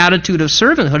is the attitude of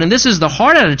servanthood, and this is the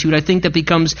heart attitude, I think, that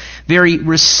becomes very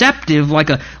receptive, like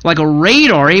a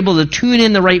radar, able to tune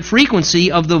in the right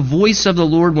frequency of the voice of the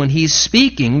Lord when He's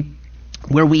speaking,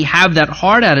 where we have that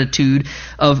heart attitude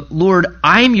of, Lord,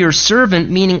 I'm your servant,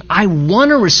 meaning I want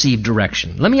to receive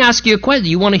direction. Let me ask you a question. Do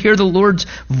you want to hear the Lord's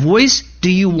voice?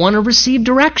 Do you want to receive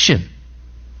direction?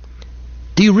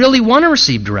 Do you really want to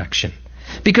receive direction?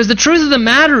 Because the truth of the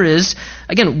matter is,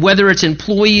 again, whether it's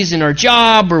employees in our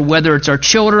job or whether it's our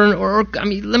children,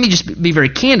 let me just be very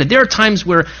candid. There are times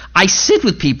where I sit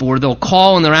with people where they'll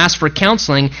call and they'll ask for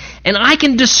counseling, and I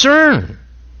can discern,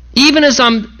 even as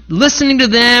I'm listening to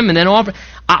them and then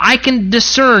I can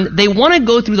discern they want to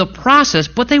go through the process,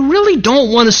 but they really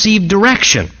don't want to receive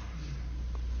direction.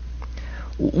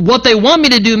 What they want me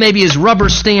to do maybe is rubber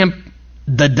stamp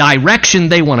the direction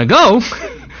they want to go.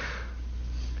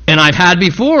 And I've had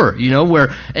before, where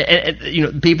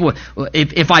people,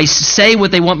 if I say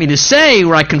what they want me to say,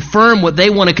 or I confirm what they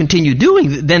want to continue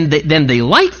doing, then they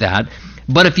like that.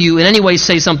 But if you in any way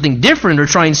say something different or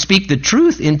try and speak the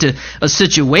truth into a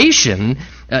situation,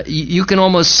 you can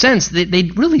almost sense that they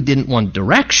really didn't want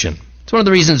direction. It's one of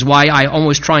the reasons why I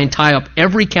almost try and tie up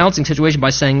every counseling situation by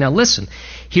saying, now listen,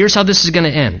 here's how this is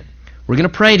going to end. We're going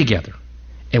to pray together.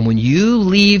 And when you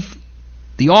leave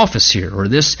the office here, or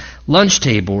this lunch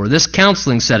table, or this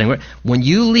counseling setting, when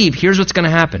you leave, here's what's going to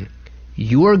happen.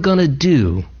 You're going to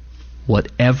do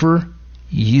whatever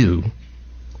you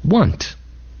want.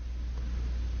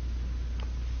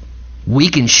 We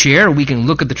can share, we can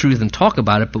look at the truth and talk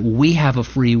about it, but we have a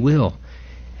free will.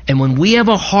 And when we have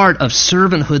a heart of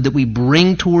servanthood that we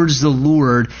bring towards the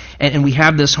Lord, and we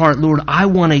have this heart, Lord, I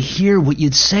want to hear what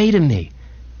you'd say to me.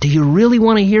 Do you really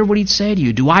want to hear what He'd say to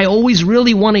you? Do I always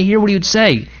really want to hear what He would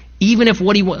say? Even if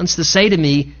what He wants to say to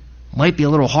me might be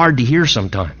a little hard to hear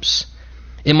sometimes.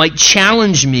 It might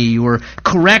challenge me or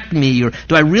correct me. Or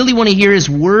do I really want to hear His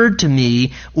word to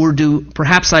me? Or do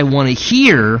perhaps I want to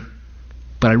hear,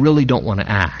 but I really don't want to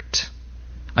act?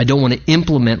 I don't want to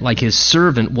implement like His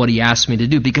servant what He asked me to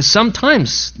do. Because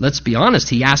sometimes, let's be honest,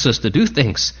 He asks us to do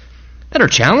things that are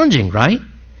challenging, right?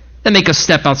 that make us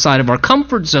step outside of our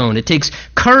comfort zone. It takes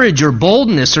courage or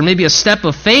boldness or maybe a step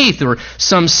of faith or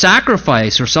some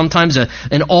sacrifice or sometimes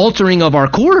an altering of our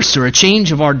course or a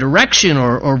change of our direction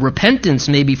or repentance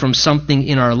maybe from something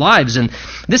in our lives. And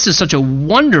this is such a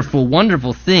wonderful,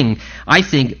 wonderful thing. I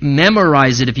think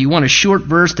memorize it. If you want a short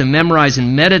verse to memorize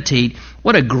and meditate,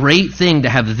 what a great thing to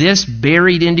have this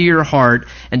buried into your heart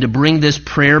and to bring this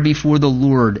prayer before the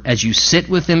Lord as you sit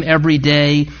with Him every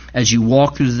day, as you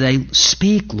walk through the day.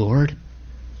 Speak, Lord.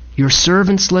 Your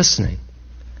servant's listening.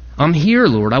 I'm here,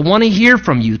 Lord. I want to hear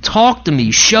from you. Talk to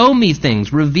me. Show me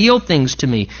things. Reveal things to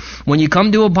me. When you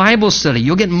come to a Bible study,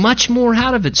 you'll get much more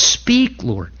out of it. Speak,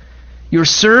 Lord. Your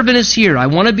servant is here. I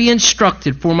want to be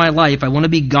instructed for my life. I want to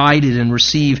be guided and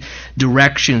receive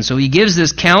direction. So he gives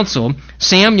this counsel.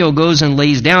 Samuel goes and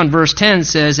lays down. Verse 10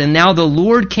 says, "And now the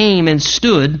Lord came and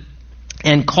stood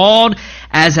and called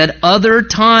as at other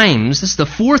times." This is the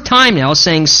fourth time now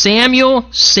saying, "Samuel,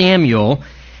 Samuel."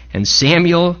 And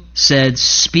Samuel said,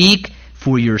 "Speak,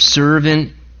 for your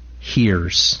servant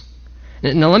hears."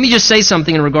 Now let me just say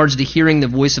something in regards to hearing the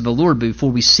voice of the Lord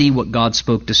before we see what God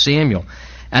spoke to Samuel.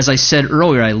 As I said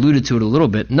earlier, I alluded to it a little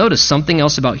bit. Notice something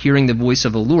else about hearing the voice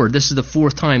of the Lord. This is the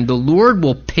fourth time. The Lord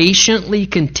will patiently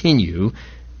continue,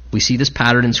 we see this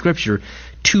pattern in Scripture,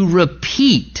 to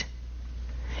repeat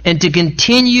and to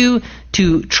continue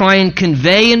to try and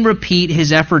convey and repeat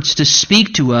His efforts to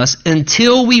speak to us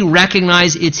until we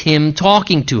recognize it's Him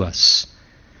talking to us.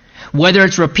 Whether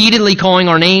it's repeatedly calling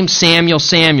our name, Samuel,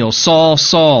 Samuel, Saul,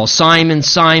 Saul, Simon,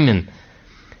 Simon.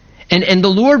 And the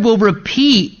Lord will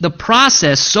repeat the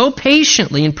process so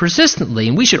patiently and persistently,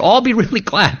 and we should all be really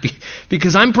glad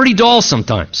because I'm pretty dull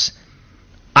sometimes.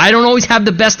 I don't always have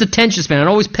the best attention span. I don't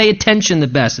always pay attention the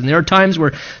best. And there are times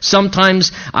where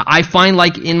sometimes I find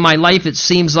like in my life it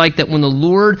seems like that when the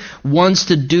Lord wants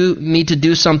me to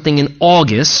do something in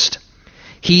August,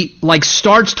 He like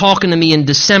starts talking to me in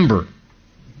December.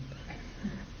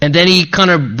 And then He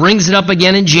kind of brings it up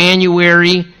again in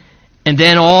January. And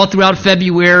then all throughout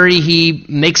February, He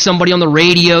makes somebody on the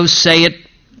radio say it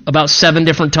about 7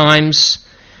 different times.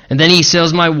 And then He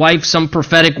says my wife some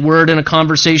prophetic word in a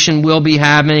conversation we'll be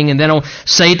having. And then He'll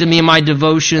say it to me in my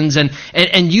devotions. And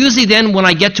usually then when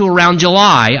I get to around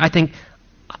July, I think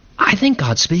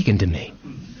God's speaking to me.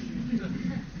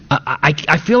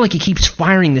 I feel like He keeps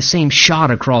firing the same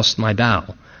shot across my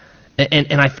bow.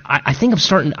 And I think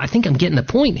I'm getting the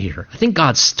point here. I think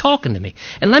God's talking to me.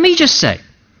 And let me just say,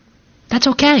 that's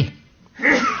okay.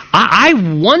 I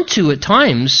want to at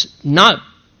times not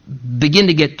begin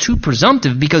to get too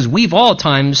presumptive because we've all at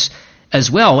times as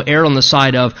well erred on the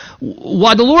side of,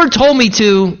 well, the Lord told me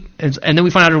to, and then we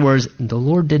find out afterwards, the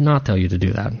Lord did not tell you to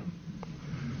do that.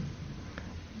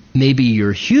 Maybe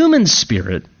your human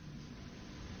spirit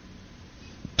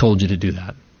told you to do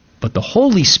that, but the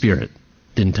Holy Spirit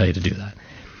didn't tell you to do that.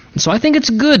 And so I think it's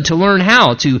good to learn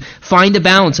how to find a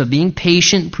balance of being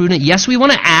patient, prudent. Yes, we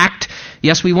want to act.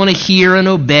 Yes, we want to hear and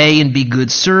obey and be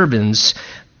good servants.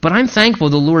 But I'm thankful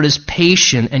the Lord is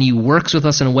patient and He works with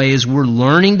us in a way as we're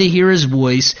learning to hear His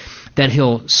voice, that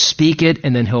He'll speak it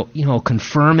and then He'll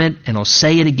confirm it and He'll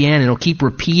say it again and He'll keep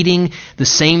repeating the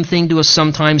same thing to us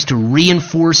sometimes to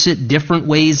reinforce it different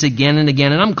ways again and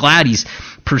again. And I'm glad He's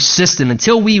persistent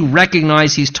until we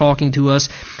recognize He's talking to us.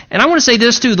 And I want to say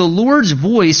this too, the Lord's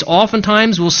voice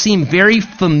oftentimes will seem very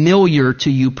familiar to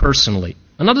you personally.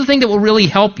 Another thing that will really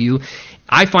help you,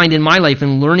 I find in my life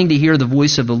in learning to hear the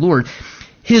voice of the Lord,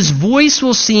 His voice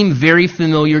will seem very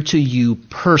familiar to you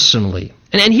personally.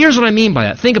 And here's what I mean by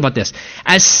that. Think about this.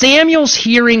 As Samuel's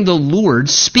hearing the Lord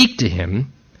speak to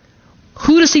him,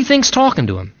 who does he think's talking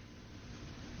to him?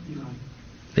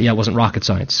 Yeah, it wasn't rocket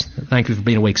science. Thank you for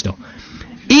being awake still.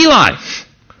 Eli.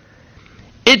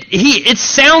 It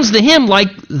sounds to him like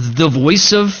the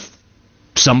voice of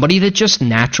somebody that just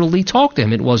naturally talked to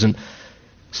him. It wasn't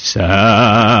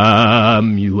Samuel.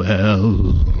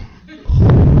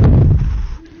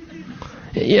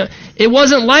 Yeah, it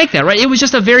wasn't like that, right? It was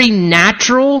just a very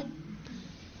natural,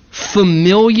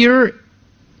 familiar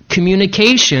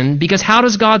communication, because how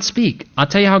does God speak? I'll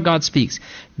tell you how God speaks.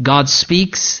 God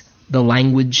speaks the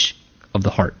language of the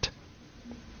heart.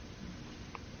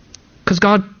 Because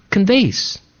God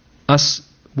conveys us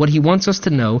what He wants us to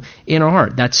know in our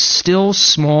heart. That still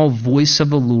small voice of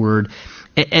the Lord.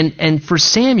 And for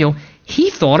Samuel, he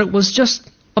thought it was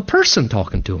just a person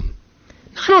talking to him.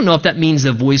 I don't know if that means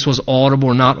the voice was audible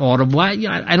or not audible.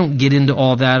 I don't get into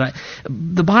all that.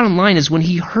 The bottom line is when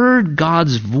he heard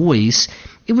God's voice,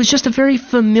 it was just a very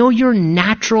familiar,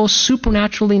 natural,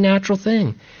 supernaturally natural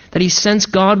thing. that he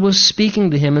sensed God was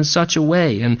speaking to him in such a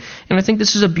way. And I think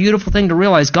this is a beautiful thing to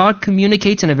realize. God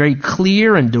communicates in a very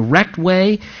clear and direct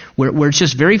way where it's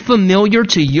just very familiar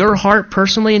to your heart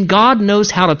personally, and God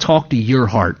knows how to talk to your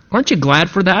heart. Aren't you glad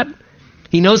for that?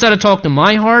 He knows how to talk to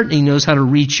my heart, and he knows how to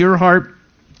reach your heart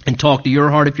and talk to your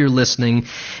heart if you're listening.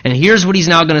 And here's what he's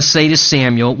now going to say to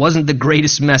Samuel. It wasn't the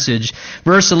greatest message.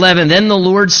 Verse 11, "Then the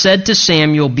Lord said to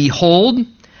Samuel, Behold,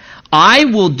 I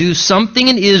will do something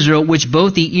in Israel which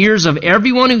both the ears of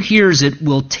everyone who hears it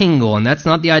will tingle." And that's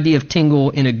not the idea of tingle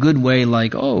in a good way,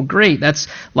 like, oh, great. That's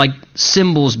like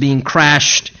cymbals being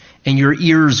crashed and your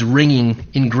ears ringing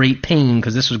in great pain,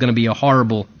 because this was going to be a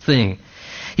horrible thing.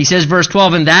 He says, verse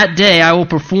 12, "In that day I will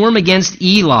perform against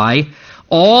Eli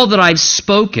all that I've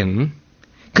spoken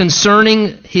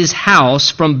concerning his house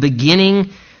from beginning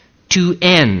to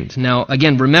end." Now,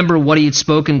 again, remember what he had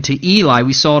spoken to Eli.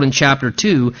 We saw it in chapter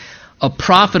 2. A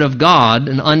prophet of God,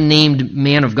 an unnamed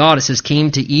man of God, it says, came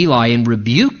to Eli and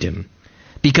rebuked him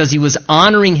because he was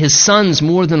honoring his sons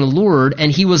more than the Lord,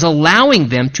 and he was allowing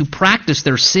them to practice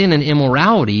their sin and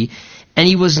immorality, and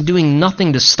he was doing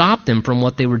nothing to stop them from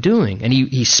what they were doing. And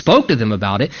he spoke to them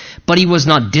about it, but he was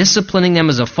not disciplining them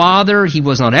as a father. He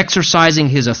was not exercising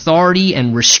his authority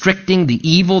and restricting the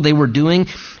evil they were doing.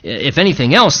 If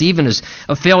anything else, even as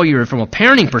a failure from a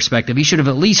parenting perspective, he should have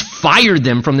at least fired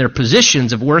them from their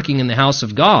positions of working in the house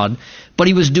of God. But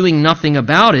he was doing nothing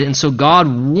about it, and so God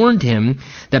warned him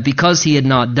that because he had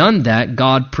not done that,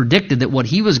 God predicted that what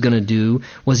he was going to do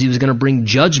was he was going to bring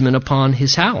judgment upon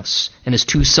his house. And his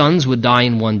 2 sons would die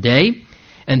in one day,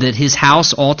 and that his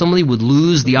house ultimately would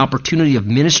lose the opportunity of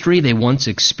ministry they once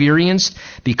experienced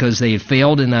because they had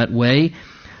failed in that way.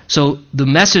 So the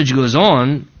message goes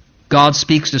on. God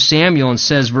speaks to Samuel and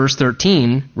says, verse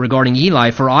 13, regarding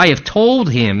Eli, "For I have told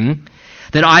him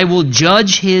that I will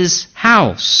judge his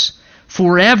house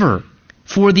forever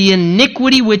for the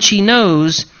iniquity which he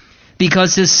knows,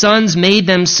 because his sons made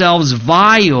themselves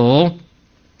vile,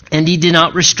 and he did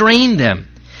not restrain them.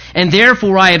 And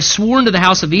therefore I have sworn to the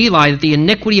house of Eli that the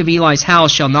iniquity of Eli's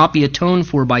house shall not be atoned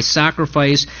for by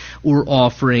sacrifice or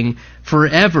offering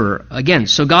forever." Again,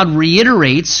 so God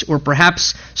reiterates, or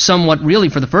perhaps somewhat really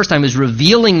for the first time is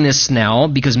revealing this now,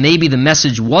 because maybe the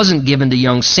message wasn't given to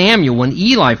young Samuel when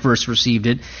Eli first received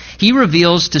it. He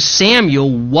reveals to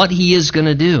Samuel what he is going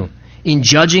to do in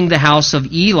judging the house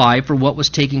of Eli for what was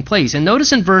taking place. And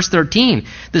notice in verse 13,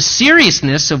 the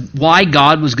seriousness of why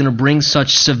God was going to bring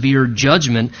such severe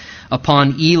judgment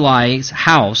upon Eli's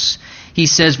house. He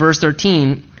says, verse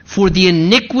 13, "For the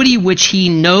iniquity which he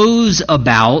knows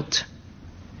about,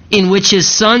 in which his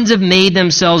sons have made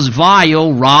themselves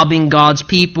vile, robbing God's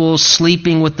people,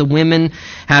 sleeping with the women,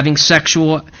 having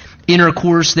sexual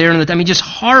intercourse there, just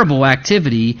horrible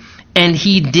activity, and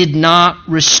he did not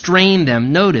restrain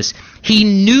them." Notice, he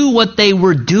knew what they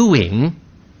were doing.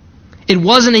 It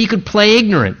wasn't that he could play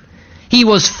ignorant. He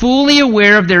was fully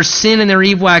aware of their sin and their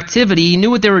evil activity. He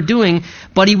knew what they were doing,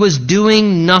 but he was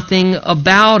doing nothing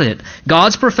about it.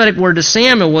 God's prophetic word to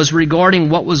Samuel was regarding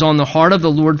what was on the heart of the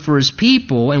Lord for his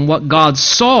people and what God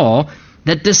saw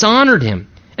that dishonored him.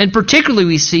 And particularly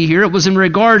we see here it was in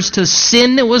regards to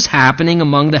sin that was happening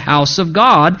among the house of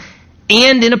God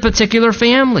and in a particular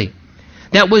family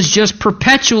that was just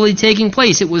perpetually taking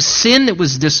place. It was sin that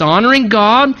was dishonoring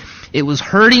God, it was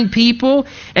hurting people,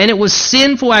 and it was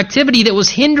sinful activity that was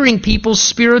hindering people's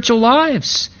spiritual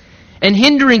lives and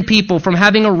hindering people from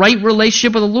having a right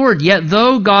relationship with the Lord. Yet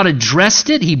though God addressed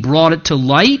it, he brought it to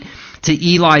light, to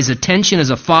Eli's attention as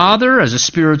a father, as a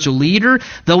spiritual leader.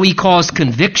 Though he caused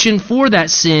conviction for that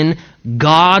sin,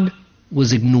 God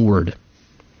was ignored.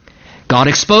 God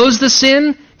exposed the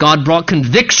sin. God brought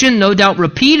conviction, no doubt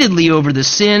repeatedly, over the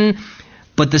sin,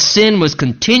 but the sin was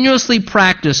continuously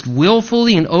practiced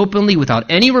willfully and openly without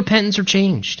any repentance or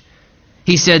change.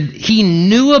 He said he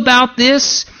knew about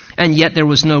this, and yet there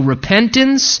was no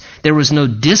repentance, there was no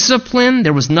discipline,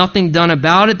 there was nothing done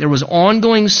about it. There was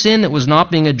ongoing sin that was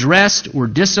not being addressed or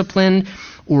disciplined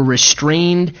or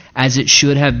restrained as it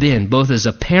should have been, both as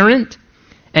a parent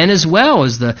and as well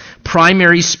as the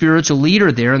primary spiritual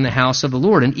leader there in the house of the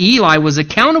Lord. And Eli was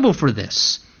accountable for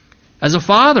this. As a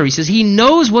father, he says he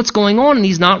knows what's going on and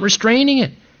he's not restraining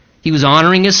it. He was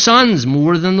honoring his sons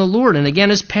more than the Lord. And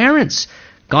again, as parents,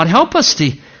 God help us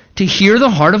to hear the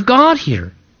heart of God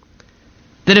here.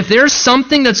 That if there's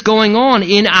something that's going on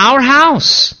in our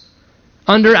house,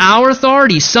 under our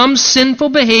authority, some sinful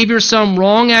behavior, some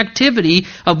wrong activity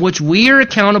of which we are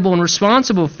accountable and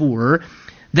responsible for,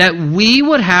 that we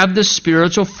would have the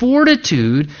spiritual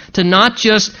fortitude to not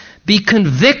just be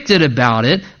convicted about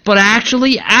it, but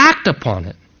actually act upon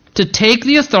it. To take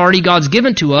the authority God's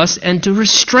given to us and to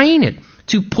restrain it,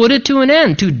 to put it to an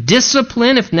end, to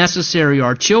discipline, if necessary,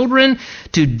 our children,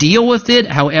 to deal with it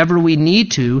however we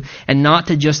need to, and not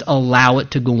to just allow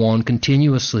it to go on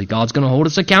continuously. God's going to hold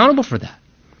us accountable for that.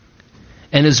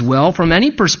 And as well, from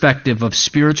any perspective of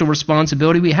spiritual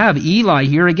responsibility we have, Eli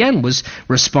here again was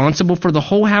responsible for the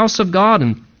whole house of God,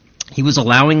 and he was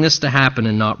allowing this to happen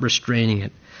and not restraining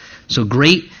it. So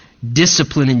great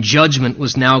discipline and judgment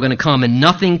was now going to come, and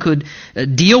nothing could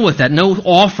deal with that. No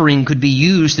offering could be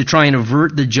used to try and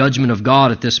avert the judgment of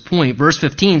God at this point. Verse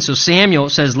 15, so Samuel,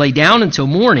 it says, lay down until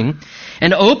morning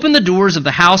and open the doors of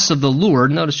the house of the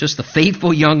Lord. Notice just the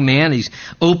faithful young man. He's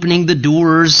opening the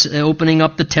doors, opening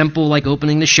up the temple like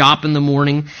opening the shop in the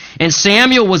morning. And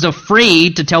Samuel was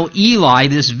afraid to tell Eli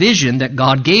this vision that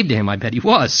God gave to him. I bet he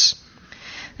was.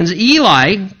 And so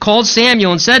Eli called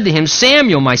Samuel and said to him,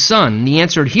 Samuel, my son. And he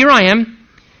answered, here I am.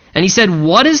 And he said,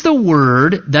 what is the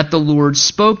word that the Lord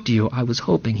spoke to you? I was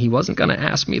hoping he wasn't going to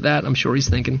ask me that. I'm sure he's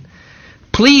thinking,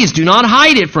 please do not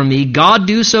hide it from me. God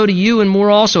do so to you and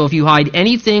more also if you hide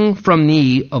anything from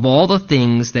me of all the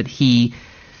things that he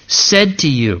said to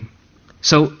you.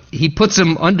 So he puts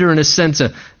him under, in a sense,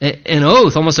 an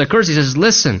oath, almost a curse. He says,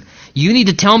 listen, you need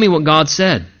to tell me what God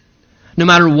said. No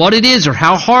matter what it is or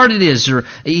how hard it is.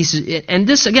 And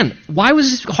this, again, why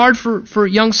was it hard for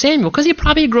young Samuel? Because he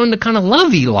probably had grown to kind of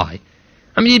love Eli.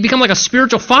 I mean, he'd become like a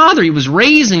spiritual father. He was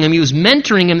raising him. He was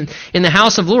mentoring him in the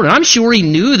house of the Lord. And I'm sure he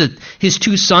knew that his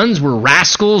two sons were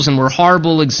rascals and were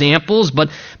horrible examples. But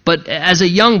as a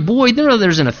young boy,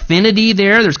 there's an affinity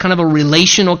there. There's kind of a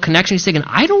relational connection. He's thinking,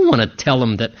 I don't want to tell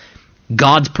him that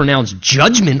God's pronounced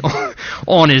judgment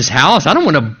on his house. I don't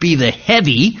want to be the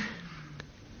heavy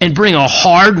and bring a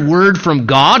hard word from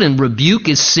God and rebuke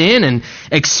his sin and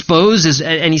expose his...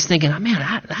 And he's thinking,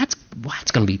 man, that's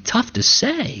going to be tough to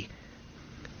say.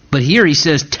 But here he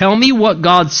says, tell me what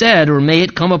God said, or may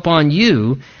it come upon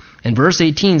you. And verse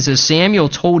 18 says, Samuel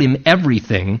told him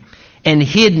everything and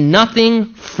hid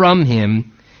nothing from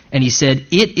him. And he said,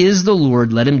 it is the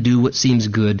Lord, let him do what seems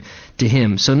good to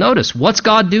him. So notice, what's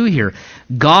God do here?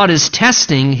 God is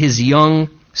testing his young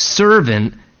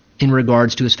servant in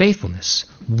regards to his faithfulness.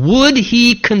 Would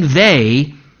he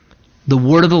convey the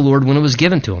word of the Lord when it was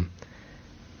given to him?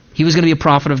 He was going to be a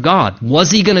prophet of God.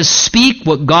 Was he going to speak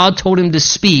what God told him to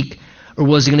speak, or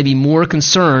was he going to be more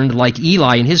concerned, like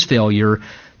Eli in his failure,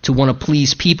 to want to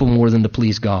please people more than to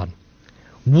please God?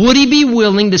 Would he be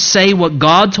willing to say what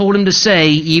God told him to say,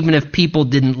 even if people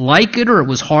didn't like it, or it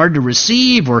was hard to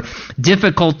receive, or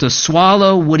difficult to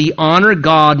swallow? Would he honor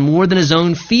God more than his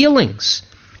own feelings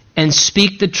and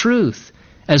speak the truth,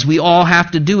 as we all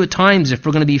have to do at times if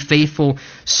we're going to be faithful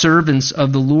servants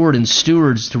of the Lord and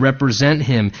stewards to represent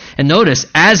him? And notice,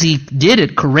 as he did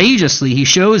it courageously, he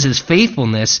shows his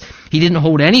faithfulness. He didn't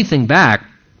hold anything back.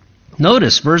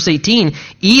 Notice, verse 18,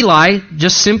 Eli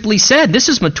just simply said, this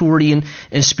is maturity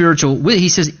and spiritual wisdom. He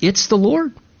says, it's the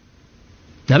Lord.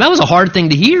 Now that was a hard thing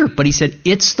to hear, but he said,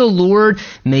 it's the Lord.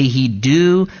 May he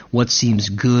do what seems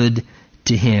good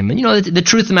to him. And you know, the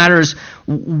truth of the matter is,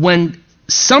 when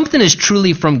something is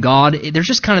truly from God, there's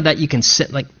just kind of that you can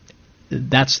sit like,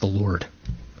 that's the Lord.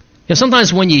 You know,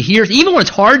 sometimes when you hear, even when it's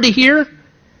hard to hear,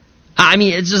 I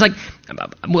mean, it's just like,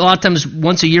 a lot of times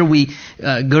once a year we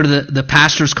go to the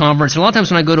pastor's conference, and a lot of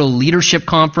times when I go to a leadership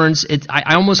conference,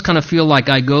 I almost kind of feel like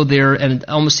I go there, and it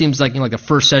almost seems like, you know, like the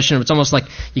first session, it's almost like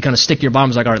you kind of stick your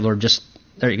bottoms like, all right, Lord, just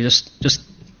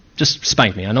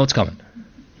spank me. I know it's coming.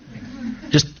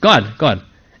 Just go ahead.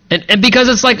 And because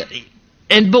it's like,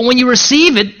 but when you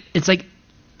receive it, it's like,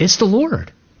 it's the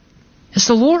Lord. It's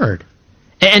the Lord.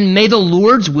 And may the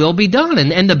Lord's will be done.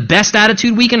 And the best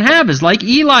attitude we can have is like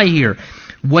Eli here.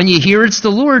 When you hear it's the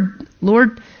Lord,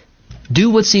 Lord, do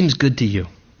what seems good to you.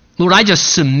 Lord, I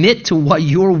just submit to what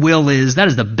your will is. That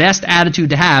is the best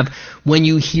attitude to have when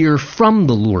you hear from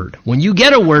the Lord. When you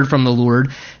get a word from the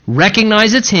Lord,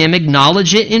 recognize it's him,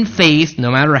 acknowledge it in faith, no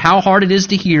matter how hard it is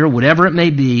to hear, whatever it may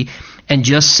be, and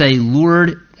just say,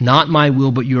 Lord, not my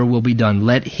will, but your will be done.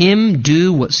 Let him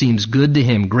do what seems good to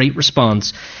him. Great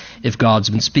response if God's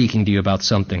been speaking to you about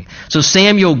something. So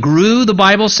Samuel grew, the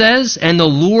Bible says, and the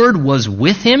Lord was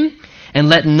with him, and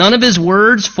let none of his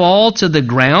words fall to the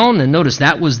ground. And notice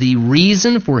that was the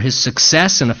reason for his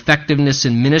success and effectiveness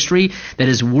in ministry, that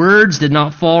his words did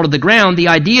not fall to the ground. The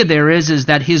idea there is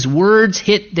that his words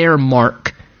hit their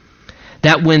mark.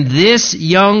 That when this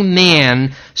young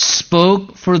man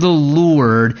spoke for the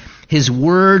Lord, his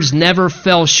words never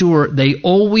fell short. They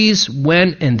always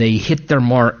went and they hit their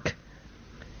mark.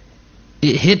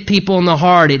 It hit people in the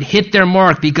heart. It hit their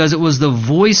mark because it was the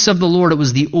voice of the Lord. It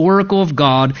was the oracle of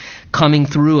God coming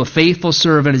through a faithful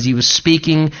servant as he was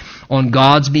speaking on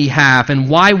God's behalf. And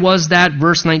why was that?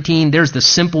 Verse 19, there's the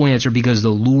simple answer: because the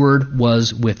Lord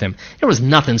was with him. There was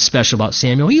nothing special about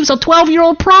Samuel. He was a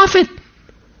 12-year-old prophet.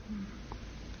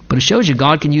 But it shows you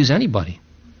God can use anybody.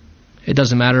 It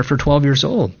doesn't matter if they're 12 years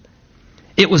old.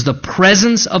 It was the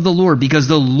presence of the Lord, because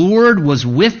the Lord was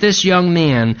with this young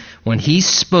man when he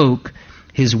spoke.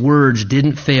 His words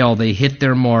didn't fail. They hit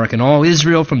their mark. And all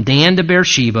Israel from Dan to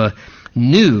Beersheba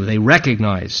knew, they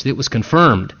recognized, it was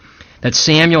confirmed, that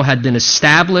Samuel had been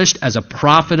established as a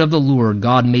prophet of the Lord.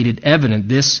 God made it evident,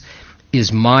 this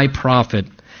is my prophet.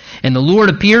 And the Lord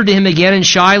appeared to him again in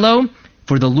Shiloh,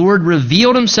 for the Lord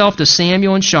revealed himself to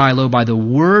Samuel in Shiloh by the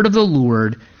word of the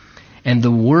Lord, and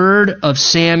the word of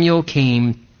Samuel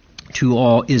came to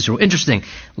all Israel. Interesting.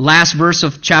 Last verse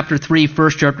of chapter 3,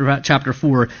 first chapter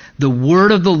 4. The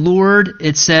word of the Lord,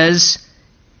 it says,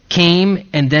 came,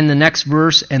 and then the next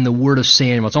verse, and the word of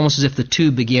Samuel. It's almost as if the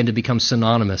two began to become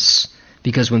synonymous.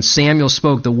 Because when Samuel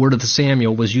spoke, the word of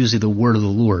Samuel was usually the word of the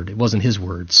Lord. It wasn't his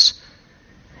words.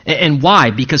 And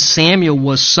why? Because Samuel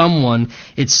was someone,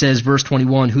 it says, verse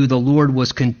 21, who the Lord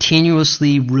was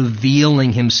continuously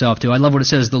revealing himself to. I love what it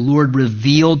says. The Lord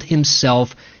revealed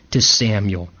himself to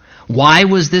Samuel. Why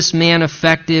was this man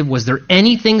effective? Was there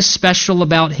anything special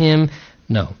about him?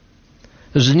 No.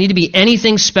 Does there need to be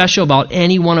anything special about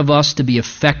any one of us to be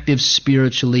effective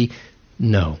spiritually?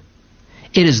 No.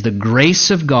 It is the grace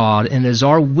of God, and it is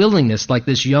our willingness, like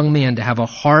this young man, to have a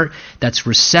heart that's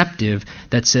receptive,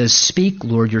 that says, speak,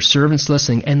 Lord, your servant's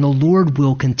listening, and the Lord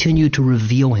will continue to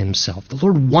reveal himself. The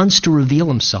Lord wants to reveal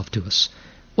himself to us.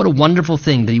 What a wonderful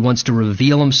thing that he wants to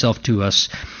reveal himself to us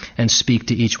and speak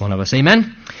to each one of us.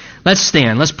 Amen? Let's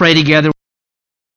stand. Let's pray together.